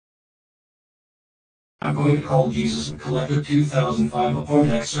I'm going to call Jesus and Collector2005 a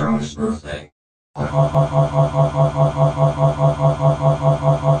Poindexter on his birthday.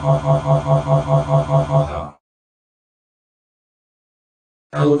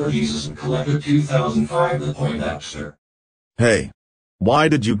 Hello Jesus and Collector2005 the Poindexter. Hey. Why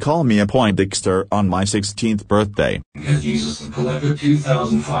did you call me a Poindexter on my 16th birthday? Because Jesus and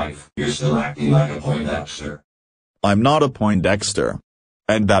Collector2005, you're still acting like a Poindexter. I'm not a Poindexter.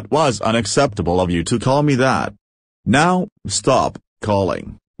 And that was unacceptable of you to call me that. Now, stop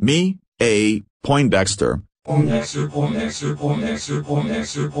calling me a Poindexter. Poindexter, Poindexter, Poindexter,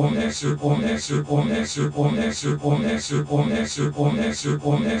 Poindexter, Poindexter, Poindexter, Poindexter, Poindexter, Poindexter, Poindexter, Poindexter,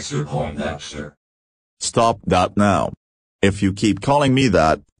 Poindexter, Poindexter. Stop that now. If you keep calling me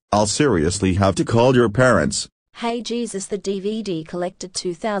that, I'll seriously have to call your parents. Hey Jesus, the DVD collector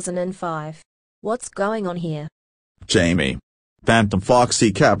 2005. What's going on here? Jamie. Phantom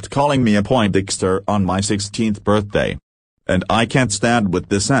Foxy kept calling me a Poindexter on my 16th birthday. And I can't stand with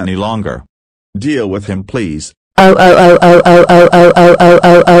this any longer. Deal with him, please.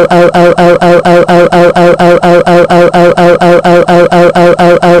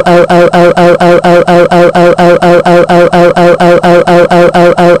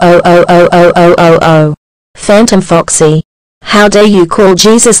 Phantom Foxy. How dare you call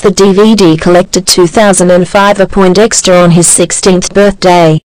Jesus the DVD collector 2005 a Poindexter on his 16th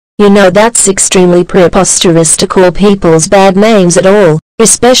birthday? You know that's extremely preposterous to call people's bad names at all,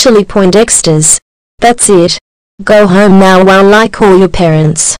 especially Poindexters. That's it. Go home now while I call your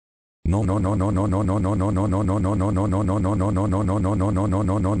parents. No.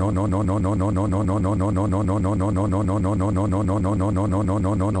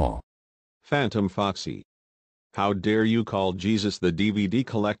 Phantom Foxy. How dare you call Jesus the DVD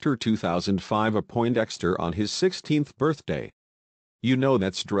collector 2005 a Poindexter on his 16th birthday? You know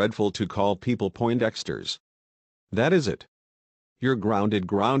that's dreadful to call people Poindexters. That is it. You're grounded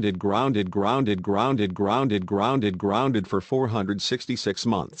for 466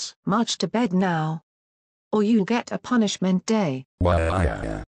 months. March to bed now. Or you get a punishment day.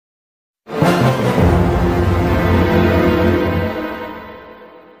 Why?